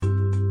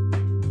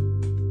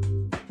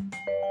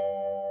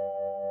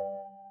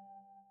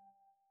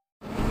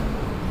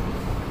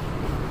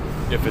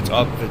If it's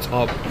up, it's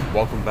up.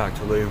 Welcome back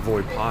to Lay and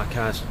Void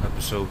Podcast,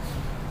 episode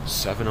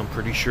 7, I'm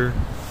pretty sure.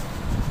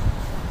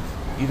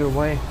 Either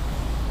way,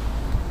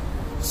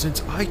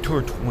 since I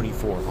turned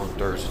 24 on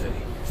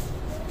Thursday,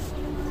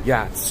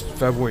 yeah, it's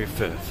February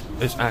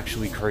 5th, it's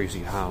actually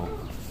crazy how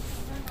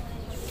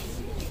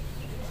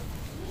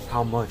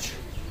much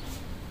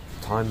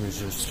time is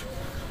just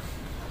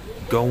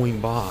going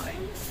by.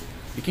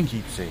 You can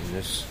keep saying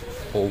this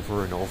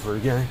over and over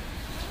again.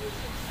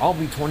 I'll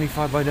be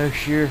 25 by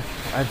next year,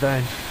 and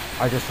then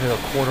I just hit a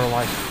quarter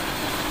life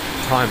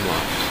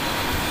timeline.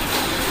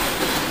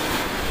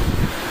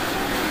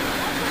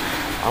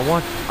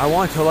 I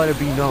want to let it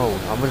be known.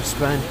 I'm going to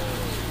spend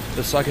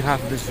the second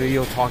half of this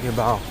video talking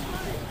about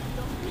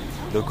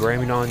the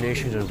Grammy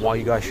nominations and why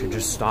you guys should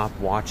just stop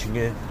watching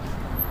it.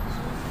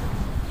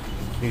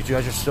 You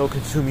guys are still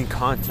consuming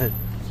content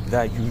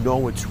that you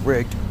know it's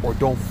rigged or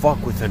don't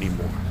fuck with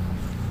anymore.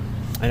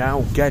 And I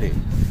don't get it.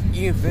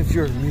 Even if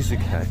you're a music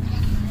head,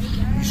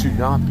 you should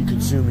not be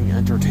consuming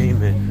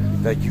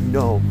entertainment that you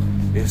know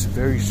is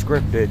very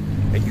scripted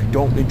and you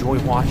don't enjoy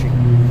watching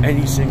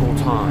any single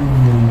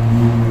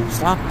time.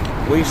 Stop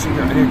wasting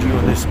your energy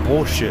on this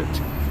bullshit.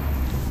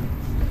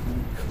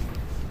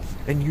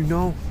 And you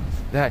know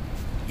that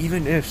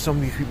even if some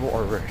of these people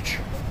are rich,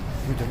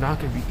 they're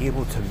not going to be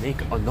able to make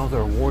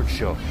another award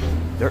show.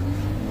 They're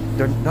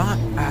not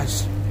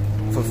as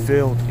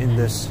fulfilled in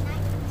this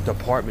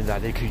department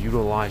that they could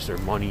utilize their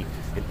money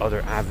in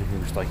other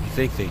avenues like you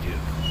think they do.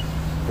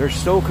 They're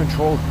still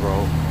controlled,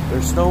 bro. They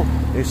still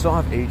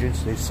have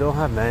agents, they still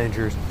have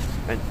managers,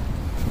 and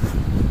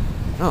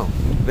no,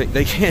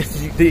 they can't.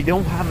 They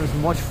don't have as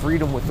much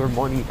freedom with their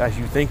money as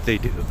you think they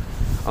do.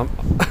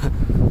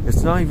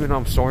 It's not even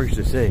I'm sorry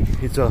to say.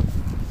 It's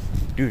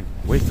dude,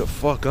 wake the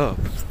fuck up.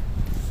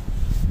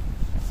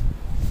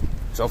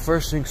 So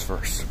first things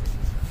first.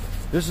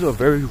 This is a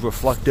very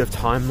reflective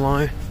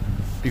timeline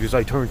because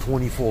I turned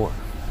 24.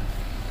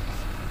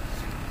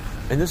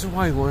 And this is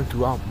why I learned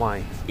throughout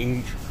my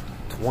age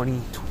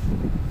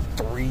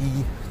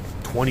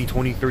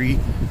 2023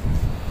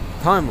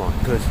 timeline,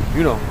 because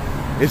you know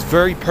it's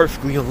very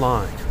perfectly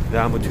aligned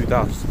that I'm a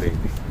 2000s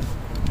baby.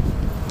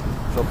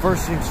 So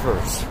first things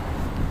first.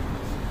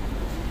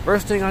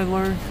 First thing I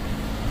learned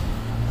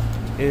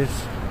is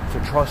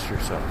to trust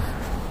yourself.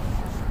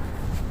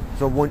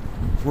 So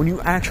when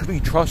you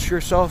actually trust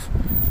yourself,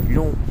 you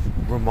don't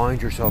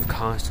remind yourself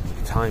constantly,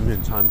 time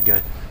and time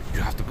again, you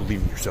have to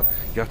believe in yourself.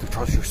 You have to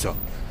trust yourself.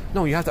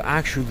 No, you have to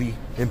actually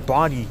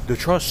embody the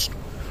trust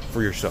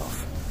for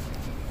yourself.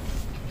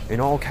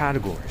 In all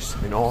categories,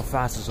 in all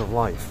facets of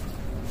life.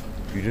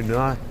 You do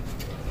not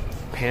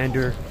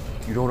pander,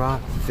 you do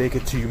not fake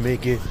it till you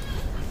make it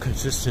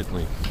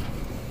consistently.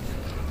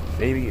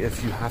 Maybe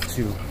if you have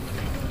to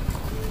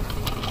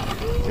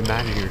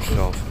imagine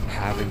yourself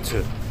having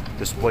to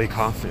display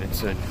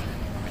confidence, and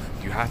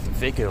you have to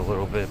fake it a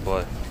little bit,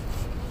 but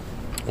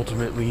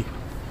ultimately,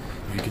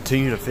 if you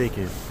continue to fake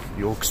it,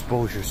 you'll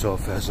expose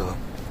yourself as a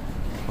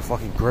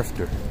fucking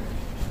grifter.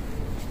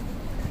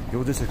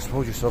 You'll just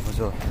expose yourself as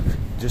a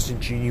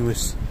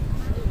disingenuous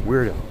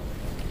weirdo.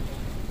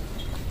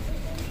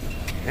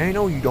 And I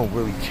know you don't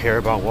really care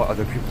about what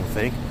other people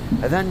think,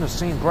 and then in the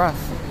same breath,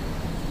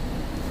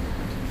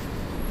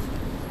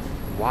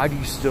 why do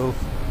you still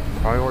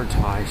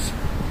prioritize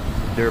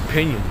their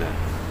opinion then?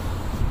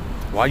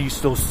 Why do you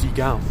still seek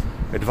out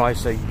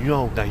advice that you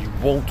know that you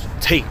won't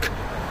take?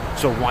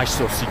 So why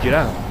still seek it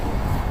out?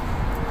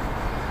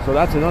 So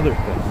that's another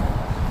thing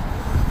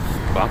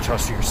about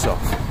trusting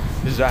yourself,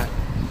 is that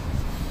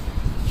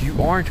you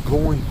aren't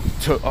going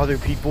to other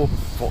people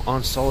for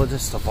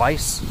unsolicited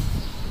advice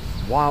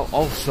while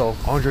also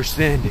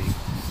understanding,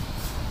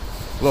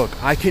 look,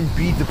 I can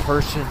be the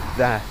person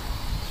that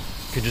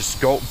can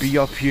just be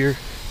up here,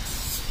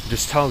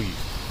 just tell you,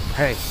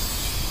 hey,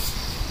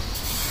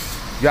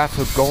 you have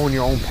to go on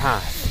your own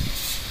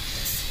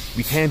path.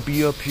 We can't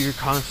be up here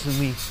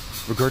constantly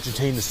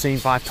regurgitating the same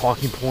 5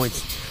 talking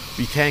points.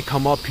 We can't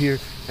come up here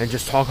and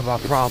just talk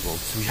about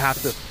problems. We have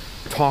to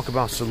talk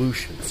about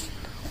solutions.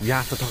 We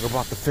have to talk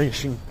about the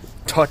finishing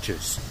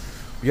touches.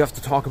 We have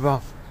to talk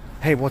about,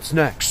 hey, what's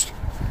next?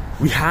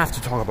 We have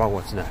to talk about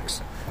what's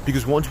next.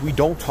 Because once we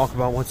don't talk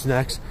about what's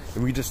next,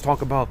 and we just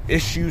talk about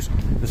issues,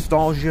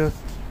 nostalgia,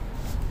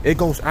 it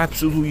goes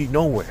absolutely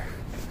nowhere.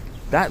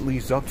 That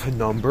leads up to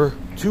number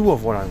 2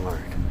 of what I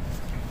learned.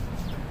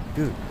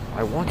 Dude,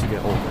 I want to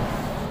get older.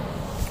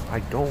 I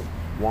don't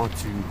want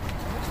to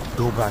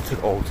go back to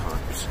the old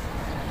times.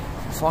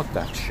 Fuck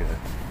that shit.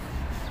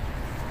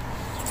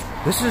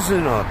 This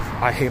isn't a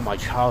I hate my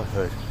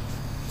childhood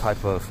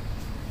type of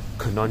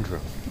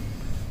conundrum.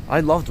 I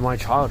loved my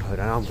childhood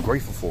and I'm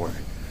grateful for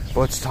it.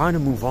 But it's time to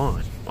move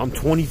on. I'm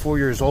 24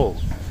 years old.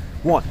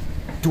 What?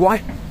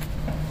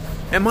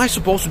 Am I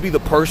supposed to be the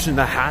person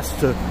that has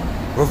to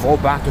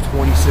revolt back to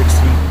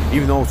 2016,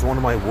 even though it's one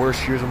of my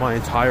worst years of my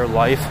entire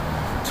life,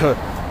 to,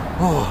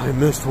 oh, I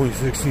miss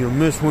 2016, I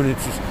miss when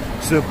it's just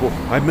simple,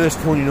 I miss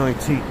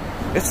 2019.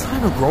 It's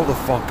time to grow the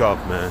fuck up,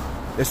 man.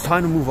 It's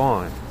time to move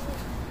on.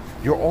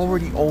 You're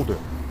already older.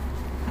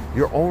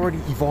 You're already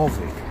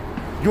evolving.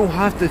 You don't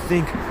have to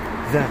think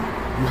that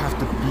you have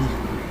to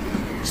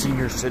be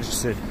senior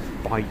citizen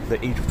by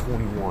the age of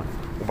 21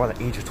 or by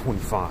the age of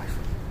 25.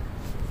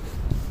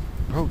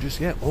 Bro, just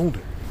get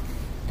older.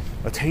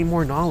 Attain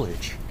more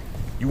knowledge.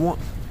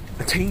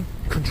 Attain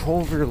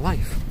control over your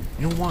life.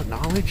 You don't want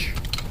knowledge?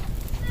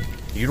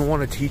 You don't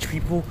want to teach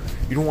people?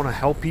 You don't want to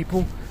help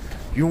people?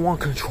 You don't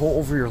want control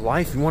over your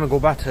life? You want to go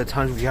back to the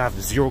times where you have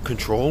zero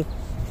control?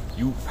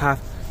 You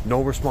have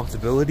no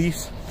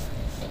responsibilities?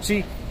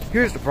 See,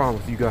 here's the problem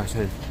with you guys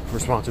and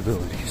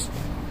responsibilities.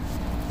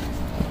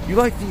 You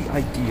like the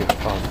idea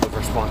of the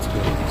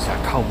responsibilities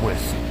that come with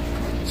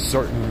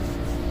certain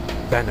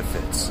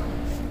benefits.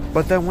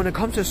 But then when it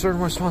comes to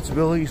certain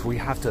responsibilities where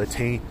you have to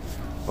attain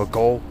a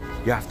goal,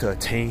 you have to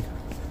attain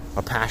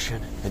a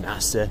passion, an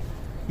asset,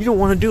 you don't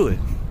want to do it.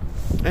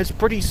 And it's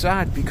pretty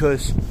sad,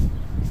 because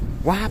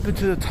what happened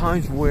to the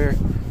times where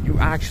you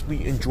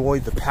actually enjoy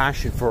the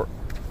passion for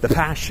the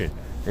passion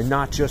and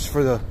not just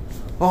for the,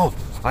 oh,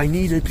 I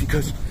need it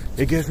because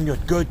it gives me a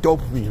good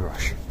dopamine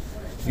rush.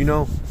 You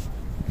know,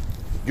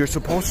 you're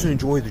supposed to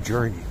enjoy the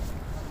journey.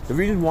 The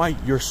reason why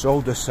you're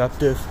so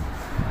deceptive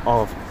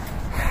of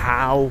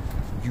how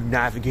you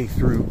navigate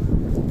through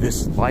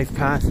this life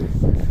path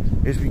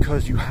is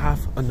because you have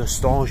a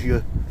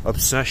nostalgia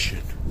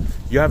obsession.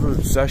 You have an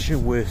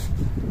obsession with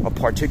a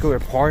particular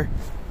part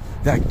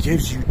that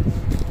gives you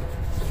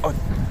a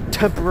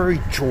temporary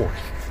joy.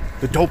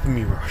 The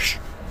dopamine rush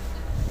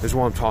is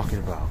what I'm talking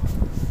about.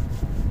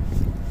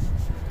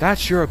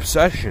 That's your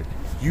obsession.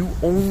 You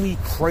only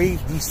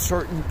crave these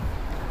certain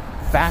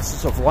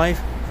facets of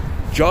life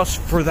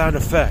just for that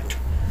effect.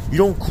 You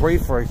don't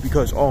crave for it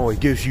because, oh, it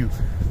gives you,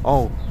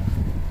 oh,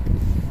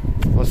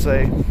 let's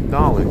say,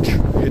 knowledge.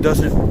 It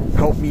doesn't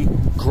help me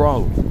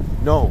grow.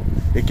 No,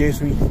 it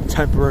gives me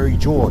temporary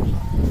joy.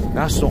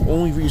 That's the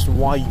only reason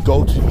why you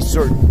go to these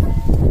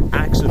certain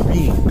acts of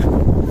being.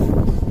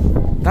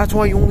 That's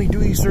why you only do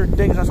these certain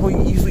things. That's why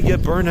you easily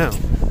get burnout.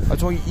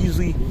 That's why you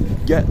easily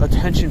get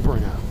attention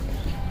burnout.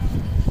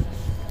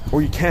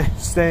 Or you can't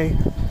stay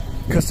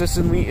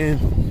consistently in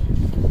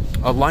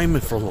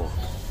alignment for long.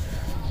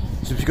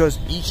 It's because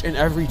each and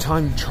every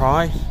time you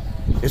try,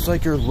 it's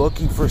like you're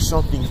looking for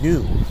something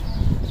new.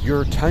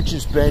 Your attention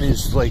span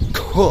is like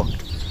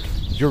cooked.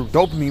 Your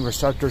dopamine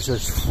receptors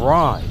is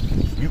fried.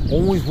 You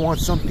always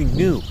want something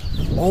new.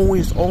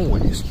 Always,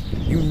 always.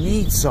 You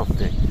need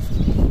something.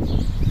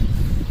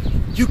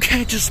 You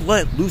can't just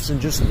let loose and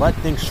just let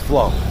things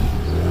flow.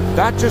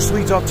 That just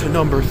leads up to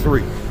number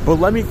 3. But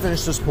let me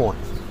finish this point.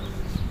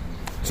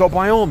 So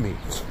by all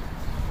means,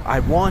 I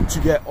want to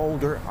get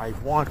older. I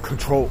want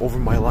control over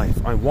my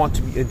life. I want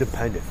to be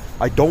independent.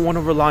 I don't want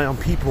to rely on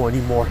people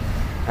anymore.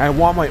 And I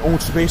want my own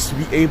space to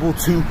be able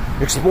to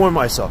explore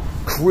myself.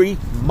 Create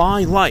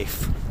my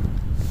life.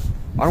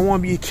 I don't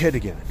want to be a kid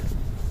again.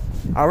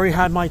 I already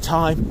had my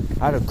time.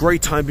 I had a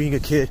great time being a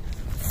kid.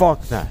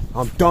 Fuck that.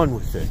 I'm done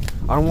with it.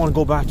 I don't want to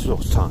go back to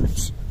those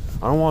times.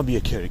 I don't want to be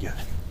a kid again.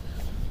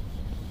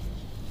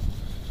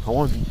 I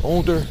want to be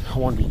older. I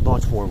want to be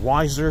much more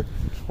wiser.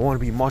 I want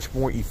to be much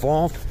more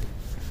evolved.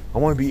 I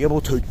want to be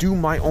able to do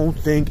my own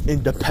thing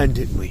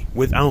independently,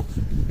 without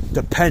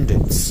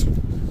dependence.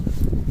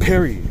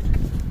 Period.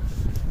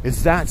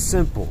 It's that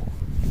simple.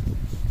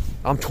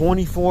 I'm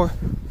 24.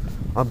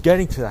 I'm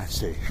getting to that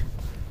stage.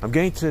 I'm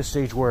getting to the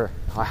stage where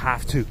I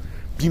have to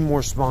be more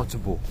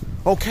responsible.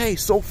 Okay,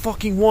 so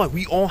fucking what?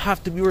 We all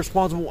have to be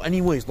responsible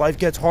anyways. Life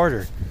gets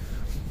harder.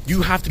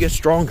 You have to get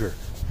stronger.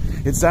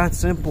 It's that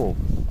simple.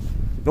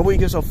 Nobody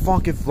gives a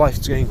fuck if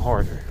life's getting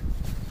harder.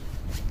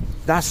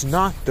 That's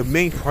not the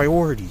main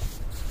priority.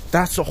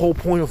 That's the whole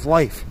point of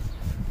life.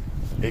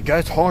 It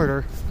gets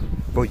harder,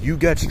 but you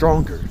get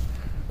stronger.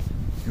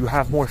 You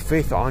have more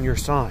faith on your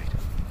side.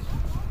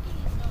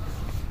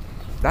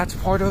 That's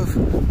part of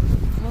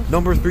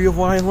number 3 of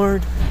what I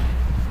learned.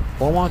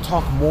 But I want to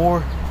talk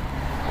more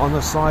on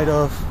the side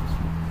of,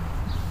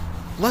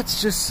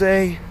 let's just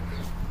say,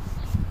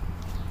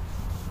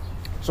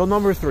 so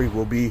number 3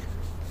 will be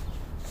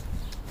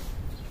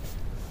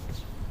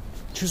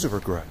choose a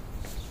regret.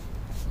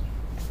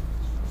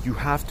 You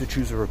have to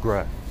choose a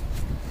regret,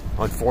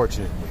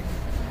 unfortunately.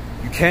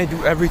 You can't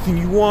do everything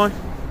you want.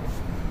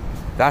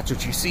 That's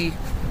what you see.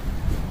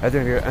 And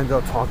then you end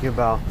up talking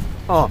about,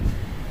 oh,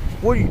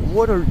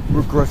 what are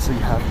regrets that you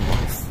have in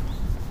life?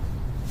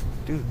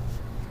 Dude,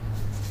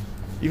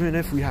 even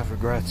if we have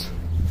regrets,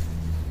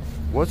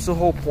 what's the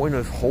whole point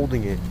of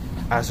holding it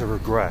as a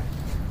regret?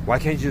 Why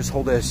can't you just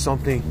hold it as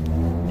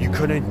something you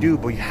couldn't do,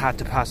 but you had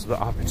to pass the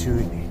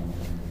opportunity?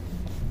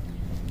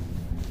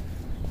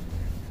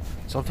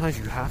 Sometimes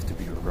you have to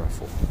be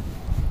regretful.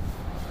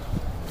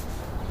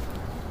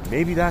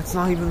 Maybe that's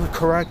not even the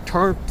correct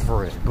term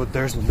for it, but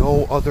there's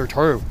no other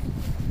term.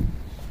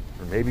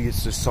 Or maybe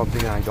it's just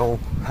something I don't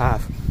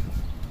have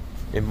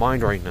in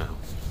mind right now.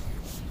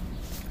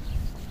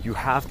 You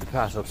have to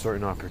pass up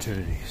certain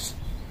opportunities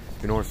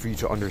in order for you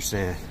to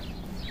understand.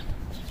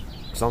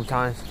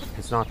 Sometimes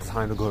it's not the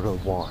time to go to the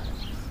bar.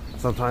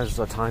 Sometimes it's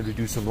the time to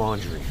do some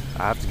laundry.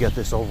 I have to get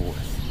this over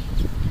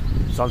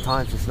with.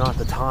 Sometimes it's not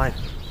the time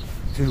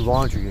to do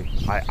laundry.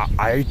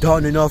 I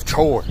done enough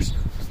chores.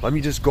 Let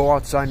me just go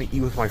outside and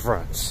eat with my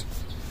friends.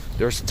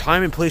 There's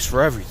time and place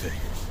for everything.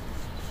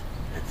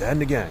 And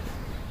then again,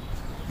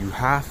 you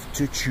have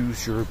to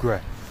choose your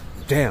regret.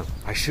 Damn,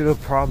 I should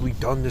have probably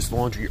done this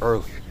laundry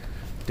earlier.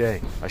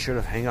 Dang, I should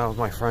have hung out with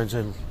my friends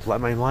and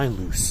let my mind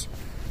loose.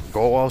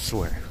 Go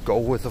elsewhere. Go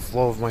with the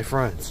flow of my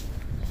friends.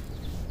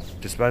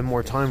 To spend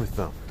more time with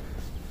them.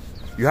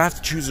 You have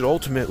to choose it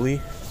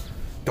ultimately.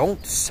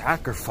 Don't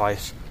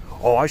sacrifice.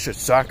 Oh, I should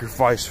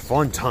sacrifice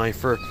fun time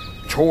for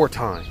chore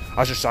time.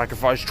 I should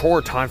sacrifice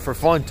chore time for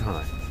fun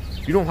time.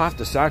 You don't have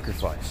to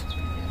sacrifice.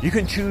 You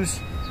can choose,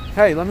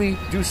 hey, let me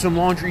do some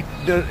laundry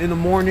in the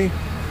morning.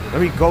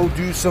 Let me go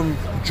do some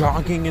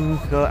jogging in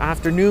the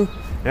afternoon.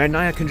 And at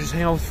night I can just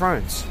hang out with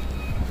friends.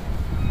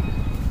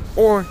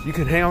 Or you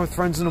can hang out with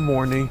friends in the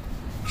morning,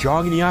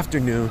 jog in the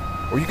afternoon.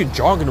 Or you can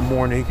jog in the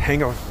morning,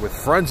 hang out with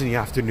friends in the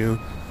afternoon,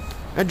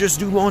 and just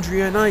do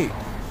laundry at night.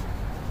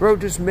 Bro,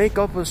 just make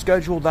up a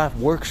schedule that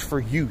works for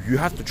you. You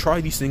have to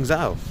try these things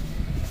out.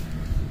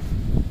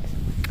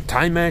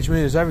 Time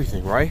management is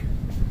everything, right?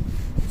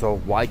 So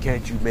why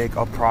can't you make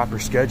a proper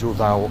schedule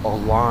that will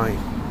align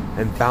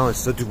and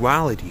balance the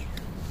duality?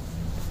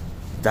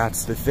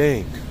 That's the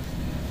thing.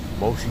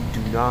 Most of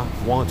you do not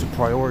want to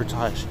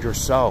prioritize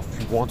yourself.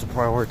 You want to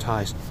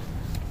prioritize,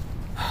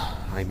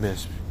 I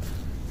miss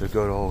the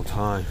good old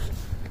times.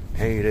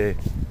 Hate it.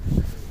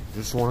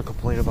 Just want to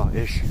complain about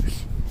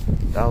issues.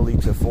 That'll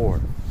lead to 4.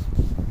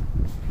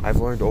 I've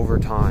learned over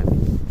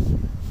time,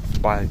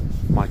 by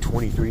my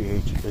 23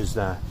 age, is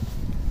that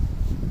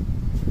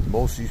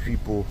most of these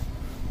people,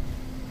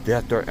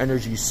 that their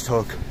energies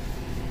took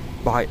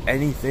by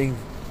anything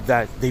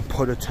that they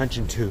put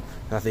attention to,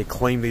 that they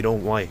claim they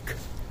don't like.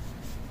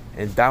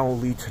 And that will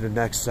lead to the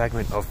next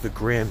segment of the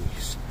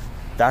Grammys.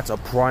 That's a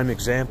prime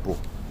example.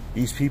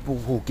 These people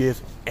will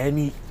give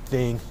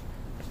anything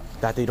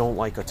that they don't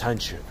like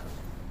attention.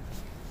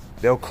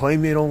 They'll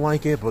claim they don't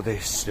like it, but they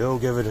still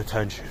give it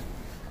attention.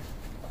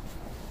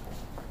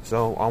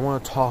 So I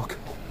want to talk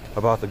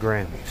about the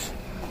Grammys.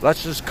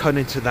 Let's just cut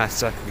into that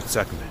second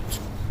segment.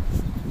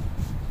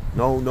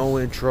 No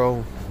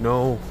intro,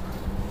 no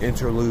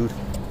interlude.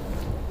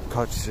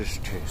 Cut to this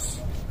chase.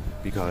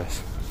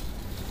 Because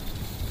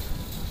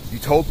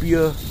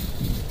Utopia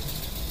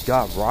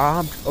got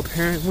robbed,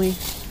 apparently,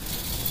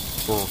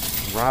 for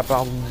Rap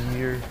Album of the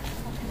Year.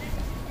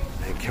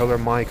 And Killer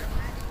Mike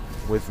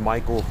with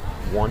Michael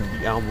won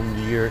the Album of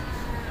the Year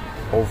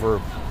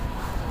over,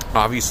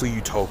 obviously,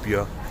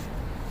 Utopia.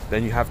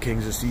 Then you have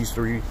Kings of Seas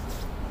 3.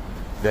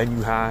 Then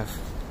you have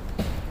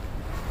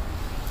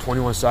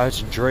 21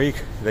 Savage and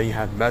Drake. Then you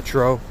have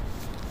Metro.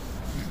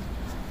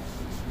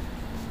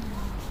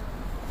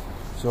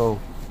 So,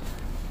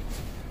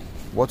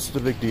 what's the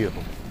big deal?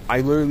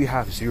 I literally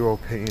have zero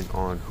opinion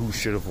on who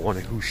should have won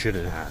and who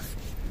shouldn't have.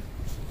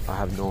 I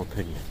have no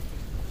opinion.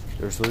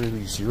 There's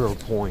literally 0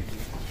 point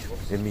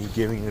in me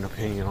giving an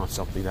opinion on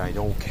something that I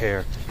don't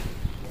care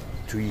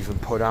to even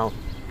put out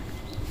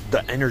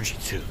the energy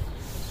to.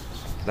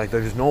 Like,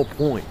 there's no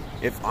point.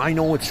 If I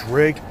know it's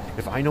rigged,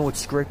 if I know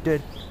it's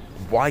scripted,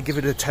 why give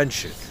it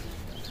attention?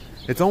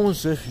 It's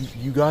almost as if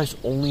you guys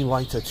only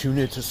like to tune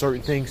into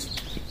certain things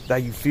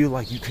that you feel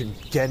like you can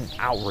get an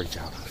outrage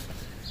out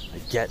of.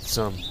 Like, get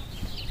some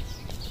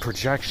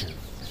projection.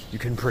 You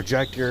can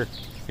project your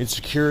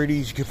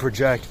insecurities. You can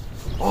project,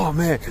 oh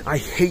man, I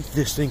hate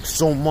this thing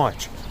so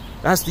much.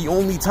 That's the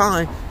only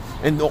time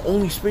and the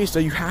only space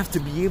that you have to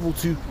be able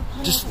to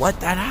just let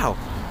that out.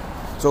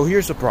 So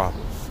here's the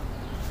problem.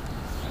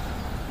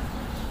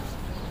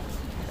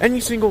 Any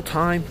single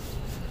time,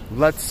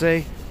 let's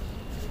say,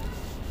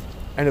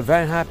 an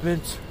event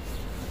happens,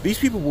 these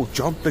people will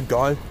jump the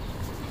gun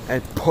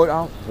and put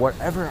out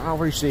whatever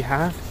outrage they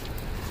have,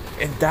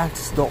 and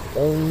that's the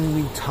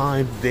only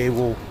time they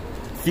will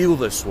feel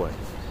this way.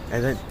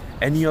 And then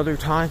any other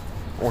time,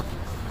 or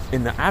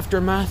in the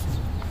aftermath,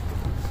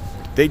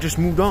 they just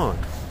moved on.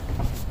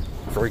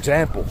 For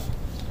example,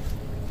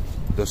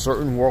 the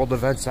certain world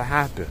events that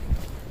happen.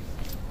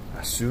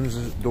 As soon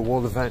as the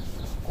world event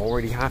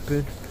already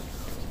happened,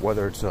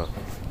 whether it's a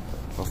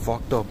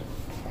fucked up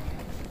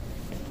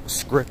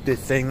scripted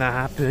thing that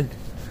happened,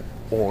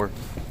 or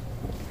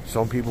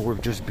some people were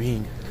just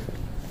being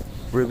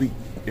really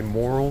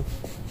immoral,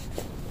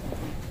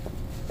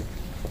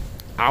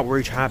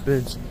 outrage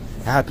happens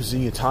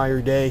the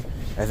entire day,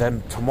 and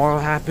then tomorrow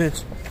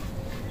happens,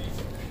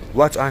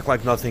 let's act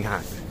like nothing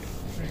happened.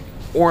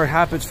 Or it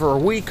happens for a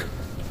week,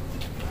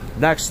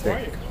 next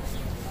thing.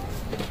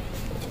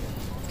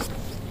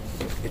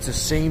 It's the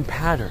same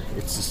pattern.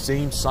 It's the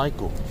same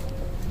cycle.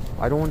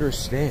 I don't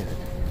understand.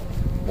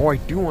 Or I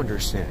do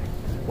understand.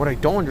 What I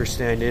don't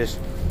understand is,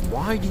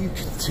 why do you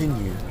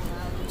continue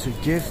to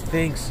give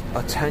things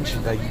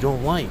attention that you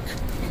don't like?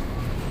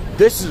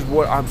 This is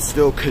what I'm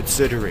still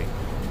considering.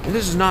 And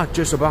this is not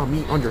just about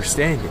me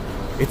understanding.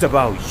 It's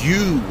about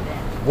you.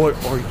 What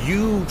are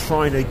you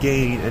trying to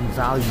gain and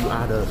value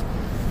out of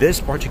this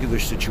particular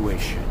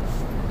situation?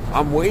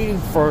 I'm waiting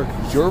for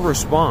your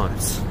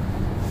response.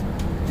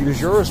 because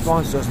your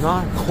response does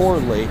not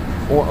correlate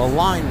or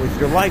align with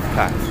your life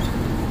path.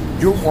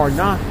 You are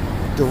not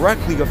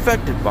directly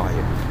affected by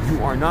it. You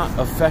are not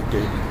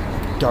affected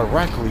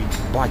directly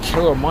by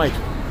Killer Mike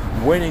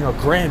winning a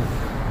Grammy.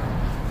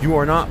 You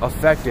are not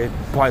affected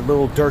by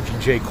Lil Durk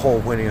and J. Cole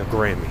winning a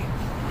Grammy.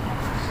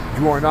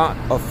 You are not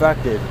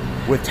affected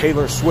with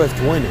Taylor Swift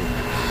winning.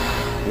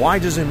 Why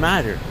does it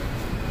matter?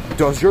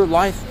 Does your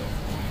life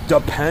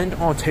depend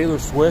on Taylor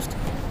Swift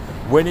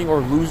winning or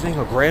losing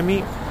a Grammy?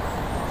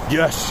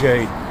 Yes,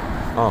 Shade.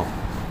 Oh.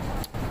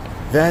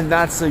 Then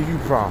that's a you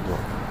problem,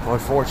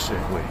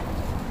 unfortunately.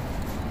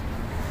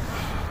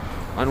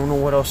 I don't know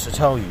what else to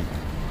tell you.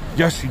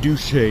 Yes, you do,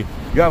 Shade.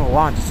 You have a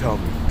lot to tell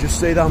me. Just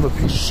say that I'm a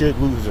piece of shit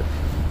loser.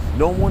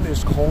 No one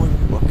is calling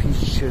you a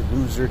piece of shit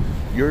loser.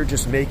 You're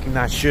just making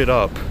that shit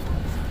up.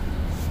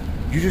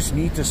 You just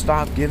need to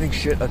stop giving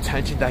shit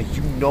attention that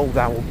you know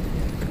that will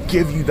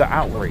give you the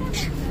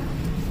outrage.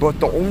 But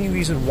the only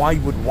reason why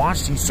you would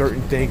watch these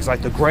certain things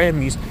like the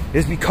Grammys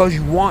is because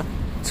you want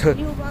to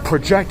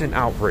project an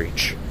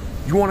outrage.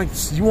 You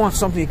want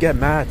something to get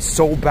mad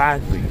so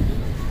badly.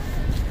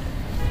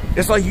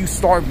 It's like you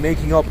start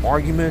making up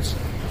arguments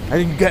and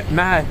then you get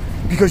mad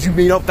because you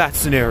made up that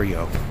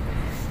scenario.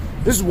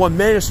 This is what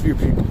manosphere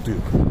people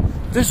do.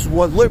 This is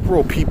what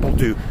liberal people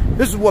do.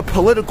 This is what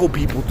political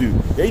people do.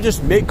 They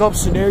just make up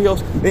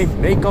scenarios. They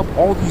make up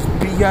all these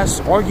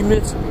BS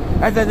arguments.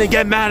 And then they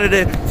get mad at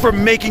it for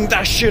making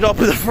that shit up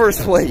in the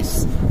first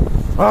place.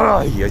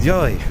 Ay, ay,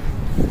 ay.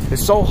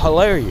 It's so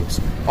hilarious.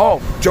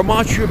 Oh,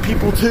 gematria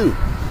people too.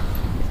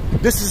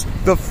 This is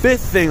the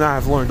 5th thing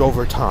I've learned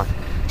over time.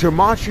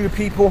 Gematria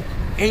people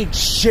ain't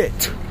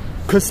shit.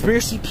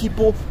 Conspiracy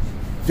people,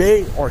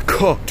 they are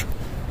cooked.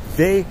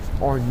 They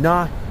are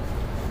not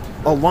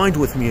aligned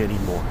with me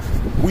anymore.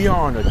 We are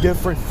on a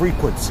different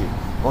frequency,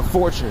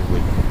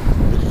 unfortunately.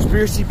 The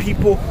conspiracy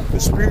people, the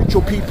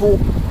spiritual people,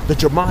 the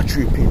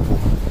gematria people,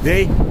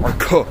 they are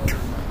cooked.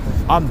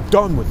 I'm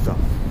done with them.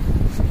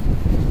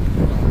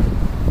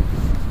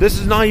 This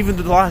is not even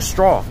the last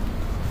straw.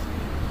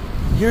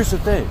 Here's the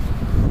thing.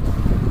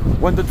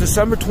 When the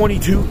December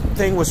 22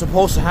 thing was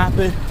supposed to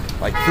happen,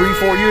 like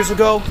 3-4 years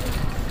ago,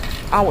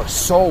 I was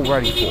so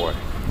ready for it.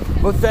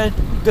 But then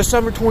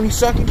December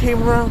 22nd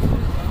came around,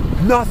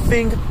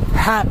 nothing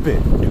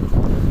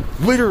happened.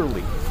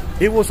 Literally,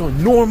 it was a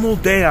normal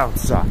day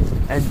outside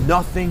and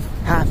nothing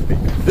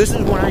happened. This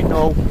is when I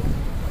know,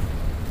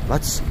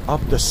 let's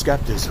up the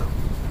skepticism.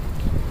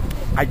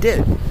 I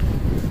did.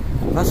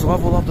 Let's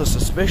level up the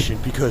suspicion,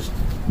 because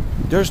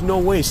there's no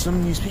way some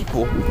of these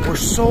people were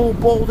so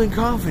bold and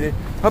confident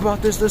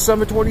about this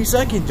December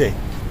 22nd thing.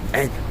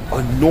 And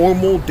a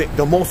normal day,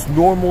 the most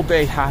normal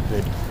day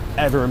happened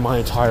ever in my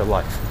entire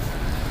life.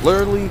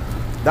 Literally,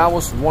 that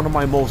was one of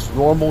my most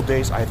normal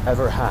days I've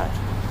ever had.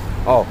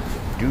 Oh,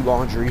 do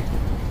laundry,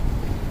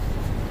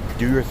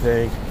 do your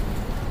thing,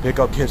 pick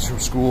up kids from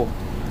school,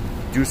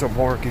 do some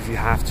homework if you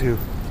have to,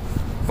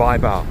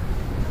 vibe out.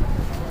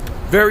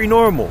 Very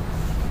normal.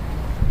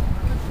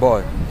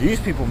 But these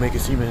people make it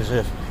seem as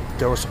if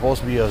there was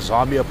supposed to be a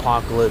zombie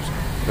apocalypse,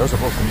 there was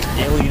supposed to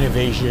be alien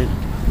invasion,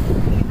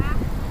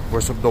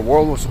 where the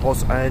world was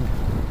supposed to end.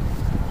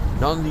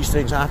 None of these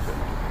things happened.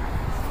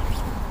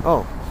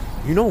 Oh,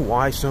 you know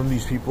why some of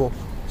these people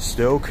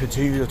still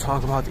continue to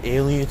talk about the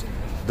aliens,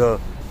 the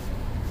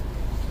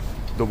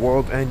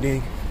world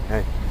ending,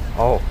 and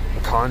oh,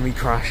 economy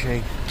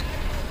crashing?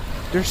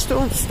 They're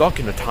still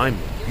stuck in a time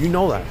loop. You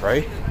know that,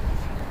 right?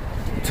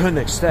 To an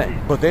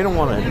extent, but they don't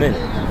want to admit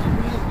it.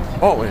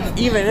 Oh, and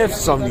even if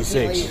some of these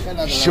things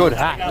should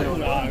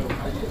happen,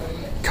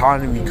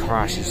 economy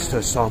crashes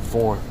to some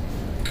form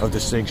of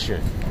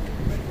distinction.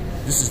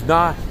 This is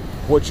not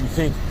what you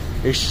think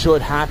it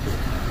should happen.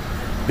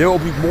 There will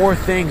be more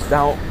things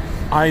that will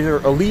either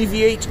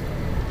alleviate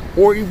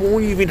or it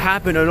won't even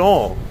happen at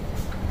all.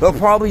 They'll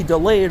probably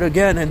delay it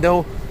again and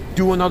they'll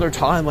do another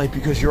timeline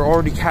because you're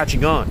already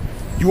catching on.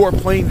 You are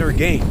playing their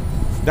game.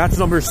 That's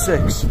number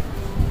 6.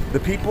 The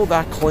people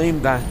that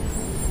claim that,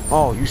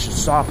 oh, you should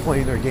stop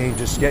playing their game,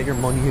 just get your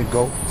money and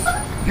go.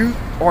 You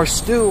are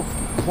still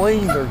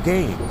playing their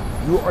game.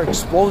 You are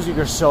exposing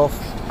yourself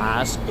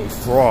as a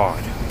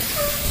fraud.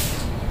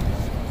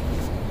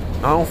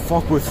 I don't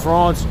fuck with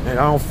frauds and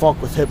I don't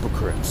fuck with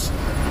hypocrites.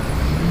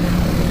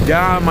 Get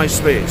out of my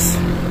space.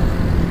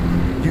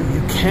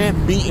 You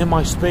can't be in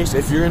my space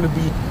if you're gonna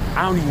be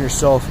outing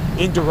yourself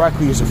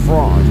indirectly as a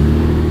fraud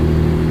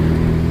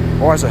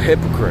or as a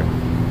hypocrite.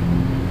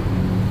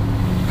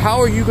 How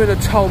are you gonna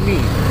tell me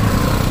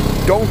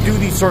don't do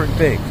these certain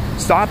things,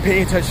 stop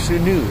paying attention to the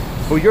news,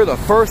 but you're the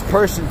first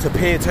person to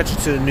pay attention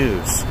to the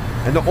news?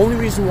 And the only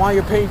reason why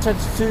you're paying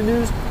attention to the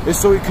news is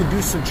so you can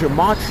do some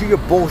gematria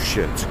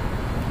bullshit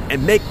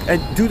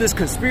and do this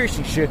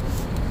conspiracy shit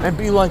and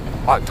be like,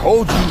 I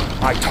told you,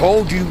 I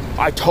told you,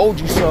 I told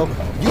you so.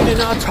 You did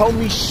not tell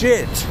me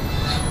shit.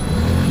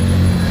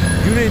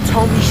 You didn't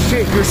tell me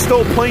shit. You're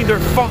still playing their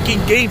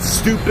fucking game,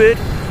 stupid.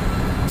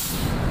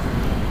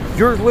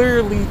 You're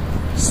literally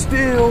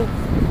still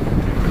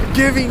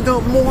giving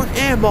them more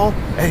ammo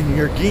and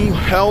you're getting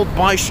held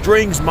by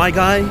strings, my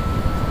guy.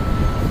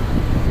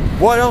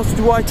 What else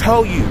do I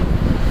tell you?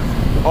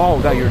 Oh,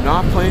 that you're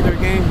not playing their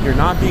game, you're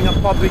not being a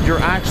puppet, you're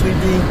actually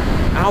being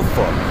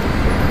alpha.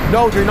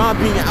 No, you're not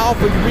being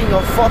alpha, you're being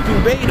a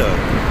fucking beta.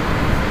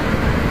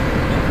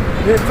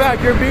 In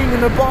fact, you're being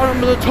in the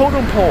bottom of the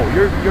totem pole.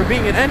 You're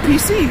being an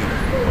NPC.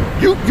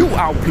 You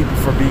out people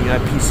for being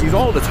NPCs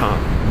all the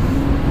time.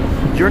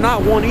 You're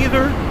not one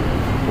either,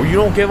 or you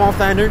don't give off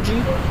that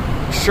energy.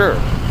 Sure.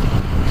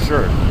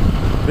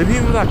 The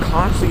people that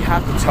constantly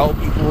have to tell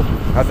people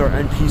that they're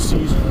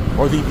NPCs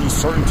or these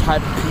certain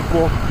type of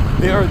people,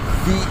 they are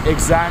the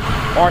exact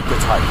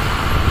archetype.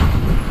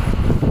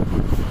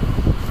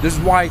 This is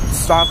why I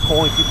stopped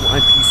calling people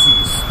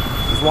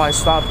NPCs. This is why I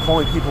stopped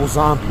calling people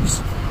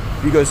zombies.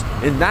 Because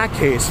in that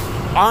case,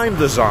 I'm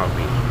the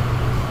zombie.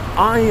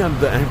 I am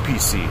the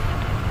NPC.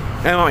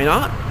 Am I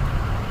not?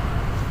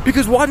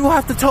 Because why do I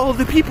have to tell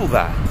other people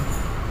that?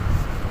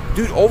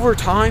 Dude, over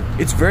time,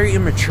 it's very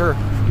immature,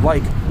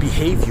 like,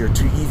 behavior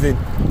to even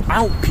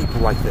out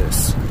people like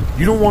this.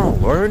 You don't want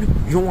to learn?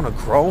 You don't want to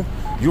grow?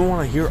 You don't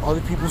want to hear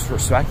other people's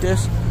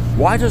perspectives?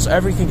 Why does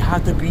everything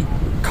have to be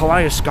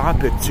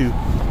kaleidoscopic to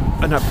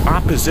an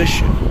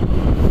opposition?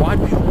 Why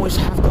do we always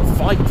have to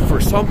fight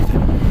for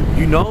something?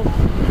 You know?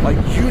 Like,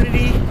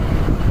 unity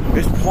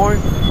is part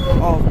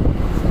of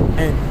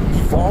an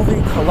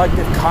evolving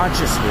collective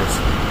consciousness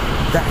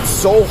that's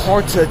so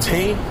hard to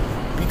attain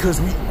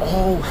because we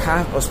all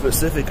have a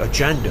specific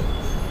agenda.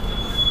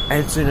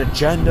 And it's an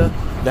agenda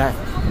that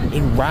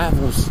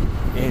unravels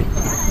in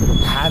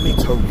having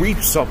to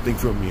reap something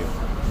from you,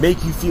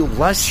 make you feel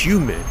less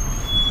human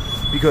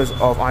because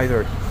of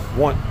either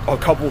a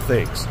couple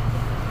things.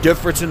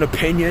 Difference in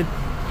opinion.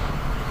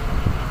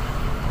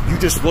 You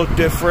just look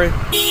different.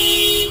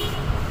 You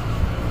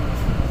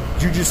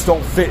just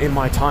don't fit in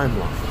my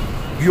timeline.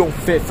 You don't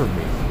fit for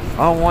me.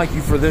 I don't like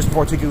you for this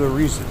particular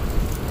reason.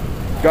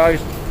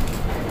 Guys,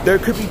 there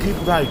could be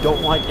people that I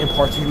don't like in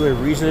particular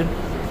reason,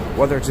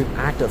 whether it's an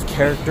act of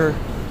character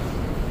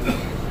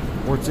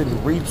or it's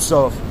in reaps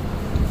of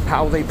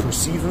how they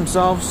perceive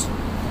themselves.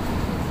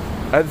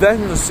 And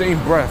then in the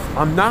same breath,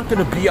 I'm not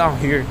going to be out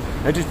here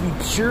and just be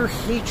pure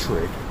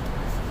hatred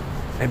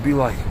and be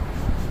like,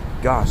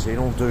 gosh, they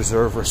don't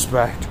deserve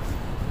respect.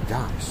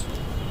 Guys,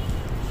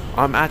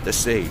 I'm at the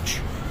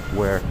stage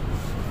where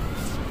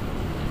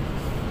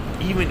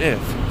even if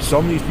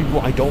some of these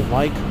people I don't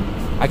like,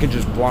 I can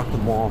just block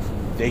them off.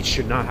 They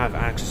should not have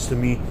access to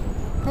me.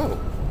 Oh,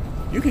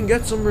 you can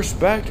get some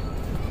respect.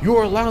 You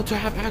are allowed to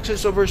have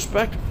access of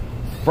respect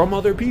from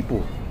other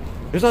people.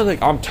 It's not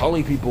like I'm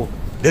telling people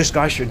this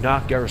guy should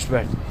not get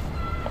respect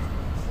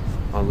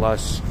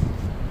unless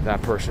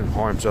that person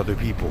harms other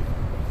people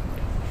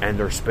and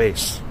their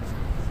space,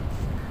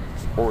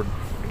 or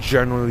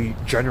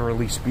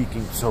generally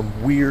speaking,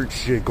 some weird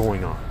shit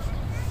going on.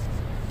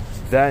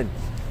 Then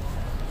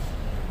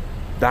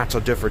that's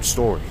a different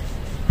story.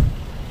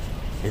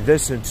 In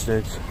this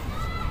instance,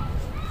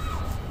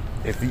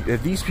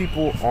 if these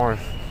people are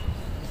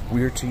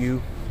weird to you,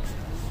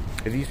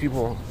 if these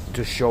people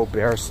just show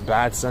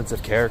bad sense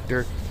of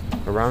character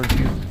around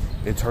you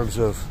in terms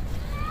of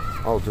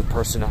the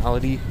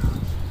personality,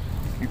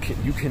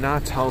 you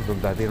cannot tell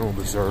them that they don't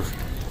deserve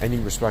any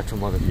respect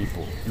from other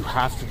people. You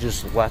have to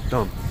just let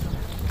them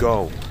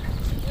go.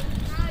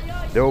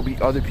 There will be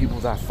other people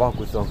that fuck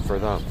with them for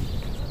them.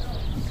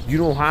 You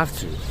don't have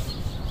to.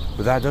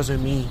 But that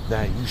doesn't mean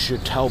that you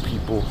should tell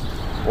people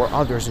or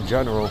others in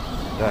general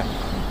that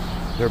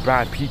they're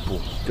bad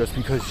people just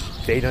because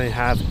they don't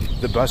have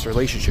the best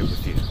relationship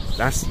with you.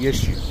 That's the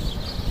issue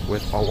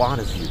with a lot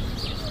of you.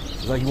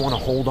 It's like you want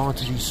to hold on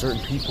to these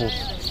certain people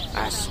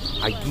as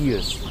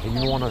ideas and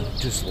you want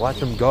to just let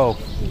them go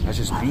as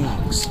just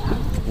beings.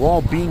 We're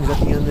all beings at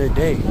the end of the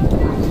day.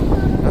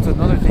 That's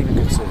another thing to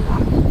consider.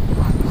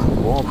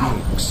 We're all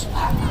beings.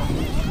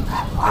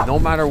 And no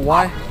matter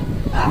what,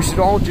 we should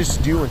all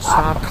just do and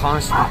stop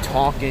constantly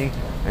talking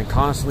and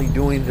constantly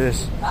doing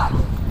this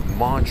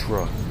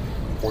mantra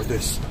or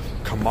this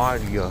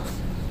commodity of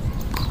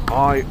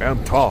I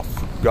am tough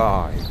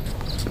guy.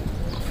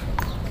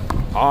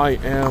 I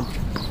am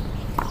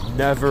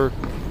never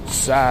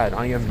sad.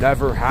 I am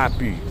never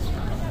happy.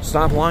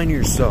 Stop lying to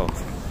yourself.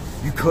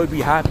 You could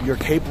be happy. You're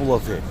capable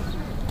of it.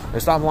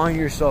 And stop lying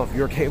to yourself.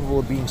 You're capable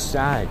of being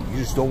sad. You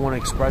just don't want to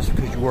express it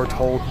because you are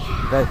told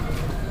that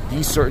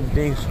these certain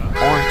things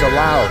aren't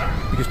allowed.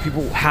 Because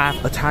people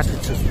have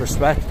attachments to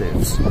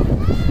perspectives.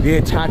 They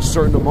attach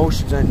certain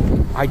emotions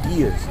and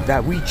ideas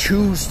that we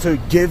choose to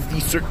give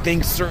these certain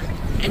things certain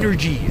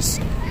energies.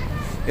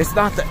 It's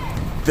not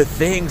the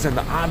things and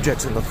the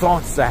objects and the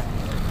thoughts that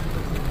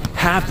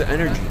have the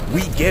energy.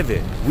 We give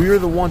it. We are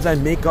the ones that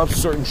make up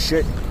certain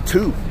shit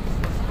too.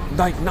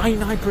 Like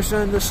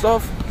 99% of the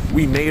stuff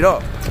we made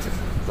up.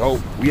 So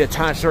we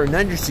attach certain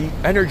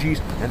energies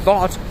and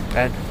thoughts,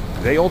 and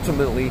they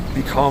ultimately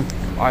become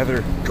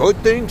either good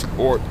things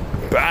or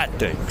bad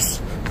things.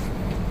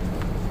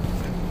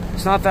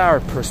 It's not that our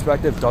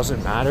perspective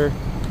doesn't matter.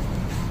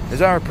 It's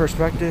that our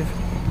perspective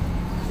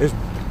is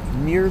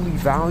merely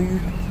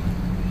valued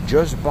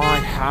just by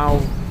how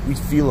we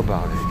feel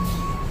about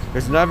it.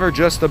 It's never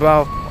just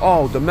about,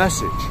 oh, the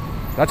message.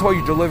 That's why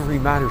your delivery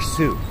matters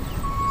too.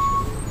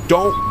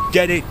 Don't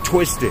get it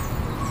twisted.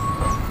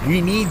 We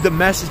need the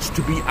message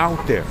to be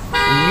out there.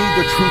 We need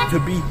the truth to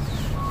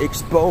be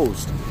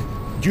exposed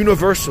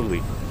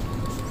universally.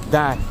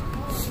 That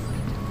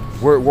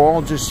we're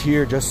all just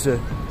here just to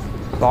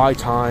buy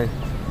time,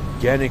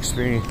 get an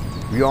experience.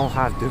 We all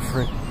have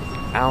different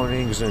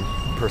outings and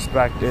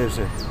perspectives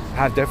and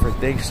have different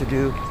things to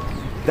do.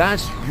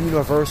 That's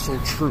universal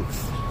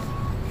truth.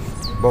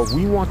 But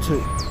we want to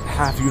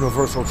have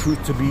universal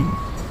truth to be,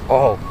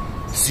 oh,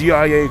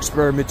 CIA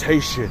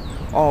experimentation.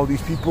 Oh,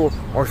 these people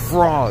are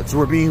frauds.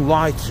 We're being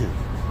lied to.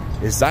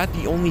 Is that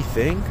the only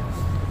thing?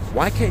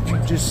 Why can't you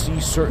just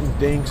see certain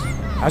things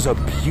as a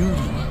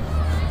beauty?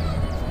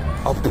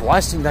 A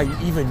blessing that you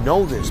even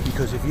know this.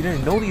 Because if you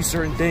didn't know these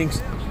certain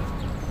things,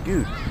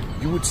 dude,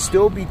 you would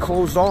still be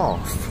closed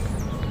off.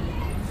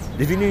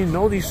 If you didn't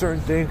know these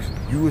certain things,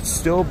 you would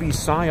still be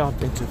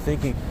psyoped into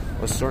thinking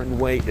a certain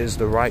way is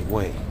the right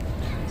way.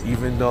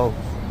 Even though,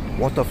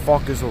 what the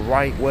fuck is the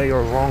right way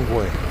or wrong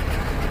way?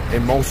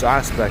 In most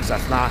aspects,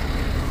 that's not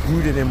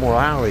rooted in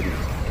morality.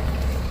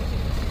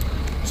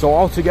 So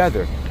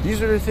altogether,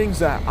 these are the things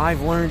that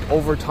I've learned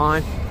over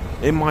time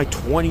in my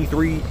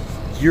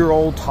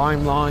 23-year-old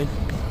timeline.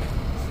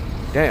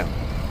 Damn.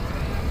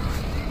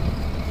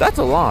 That's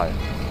a lot.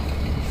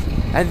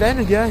 And then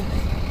again,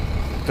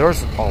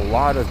 there's a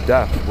lot of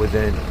depth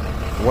within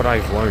what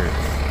I've learned.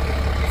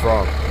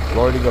 From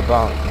learning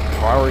about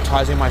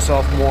prioritizing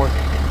myself more,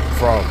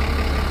 from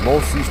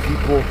most of these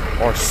people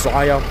are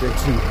psyoped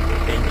into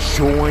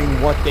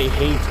enjoying what they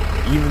hate,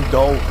 even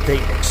though they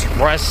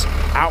express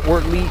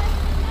outwardly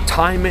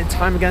time and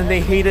time again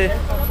they hate it.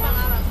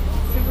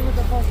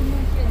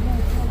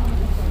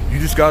 You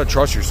just gotta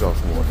trust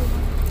yourself more.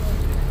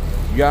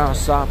 You gotta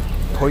stop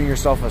putting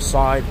yourself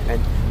aside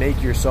and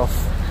make yourself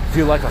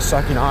feel like a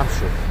second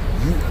option.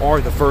 You are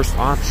the first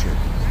option.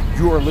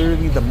 You are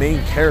literally the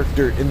main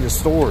character in the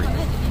story.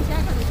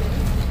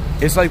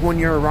 It's like when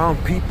you're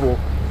around people,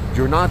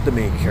 you're not the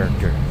main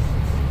character.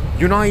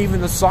 You're not even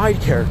the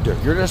side character.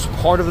 You're just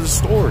part of the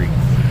story.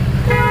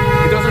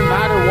 It doesn't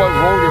matter what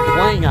role you're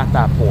playing at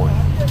that point.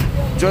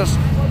 Just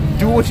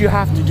do what you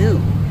have to do.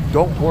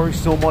 Don't worry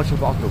so much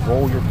about the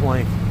role you're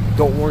playing.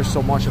 Don't worry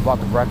so much about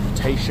the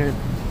reputation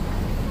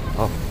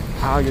of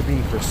how you're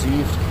being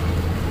perceived.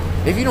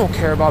 If you don't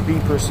care about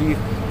being perceived,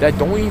 then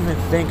don't even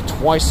think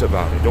twice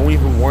about it. Don't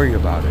even worry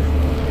about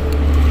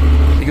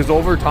it. Because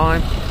over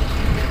time,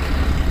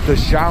 the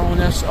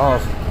shallowness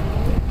of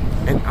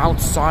an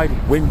outside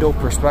window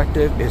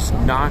perspective is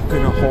not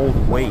going to hold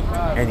weight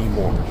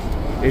anymore.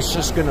 It's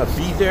just going to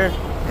be there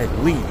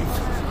and leave.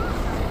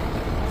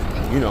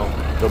 You know,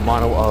 the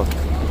motto of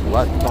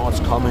let thoughts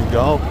come and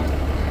go.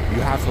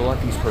 You have to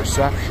let these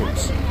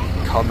perceptions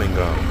come and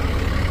go.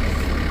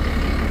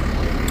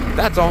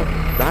 That's all.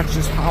 That's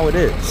just how it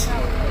is.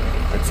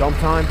 And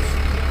sometimes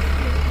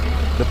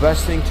the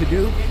best thing to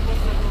do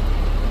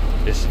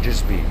is to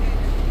just be.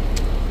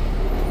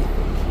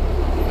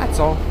 That's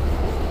all.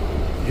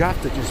 You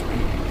have to just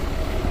be.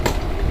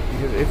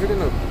 Because if you're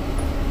going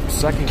to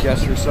second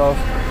guess yourself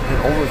and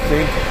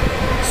overthink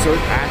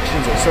certain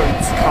actions or certain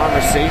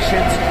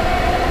conversations,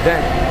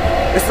 then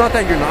it's not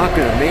that you're not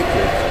going to make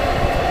it.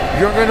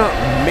 You're going to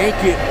make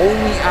it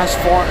only as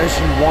far as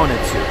you want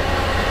it to.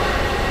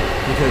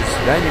 Because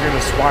then you're going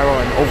to spiral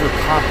and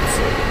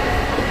overcompensate.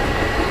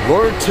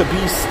 Learn to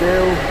be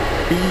still,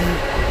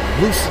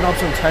 loosen up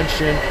some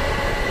tension,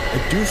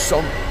 and do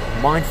some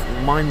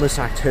mindless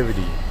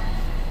activity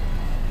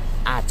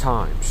at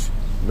times,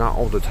 not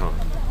all the time.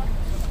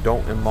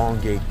 Don't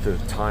elongate the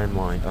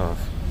timeline of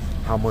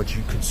how much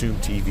you consume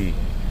TV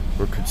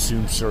or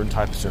consume certain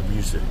types of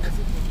music.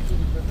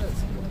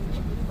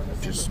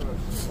 Just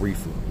free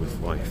flow with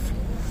life.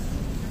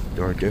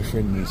 There are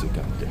different music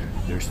out there.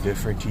 There's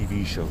different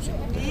TV shows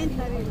out there.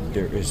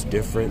 There is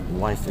different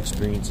life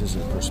experiences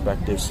and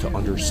perspectives to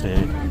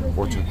understand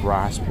or to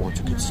grasp or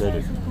to consider.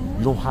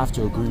 You don't have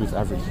to agree with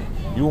everything.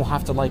 You don't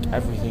have to like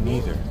everything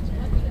either.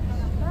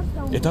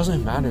 It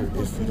doesn't matter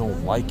if you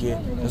don't like it.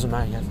 It doesn't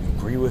matter if you have to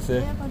agree with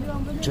it.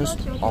 Just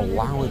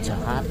allow it to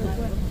happen.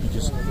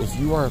 Because if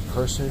you are a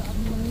person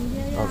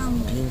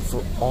of being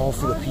for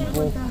the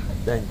people,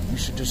 then you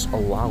should just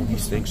allow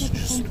these things to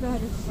just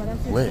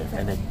live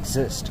and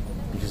exist.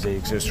 Because they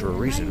exist for a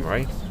reason,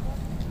 right?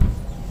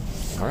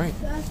 Alright.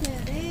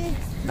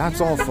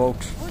 That's all,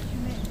 folks.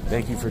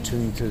 Thank you for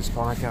tuning to this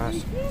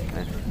podcast.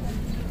 And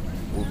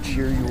we'll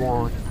cheer you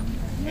on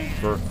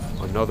for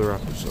another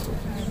episode.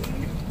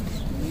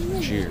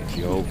 Cheers,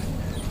 yo.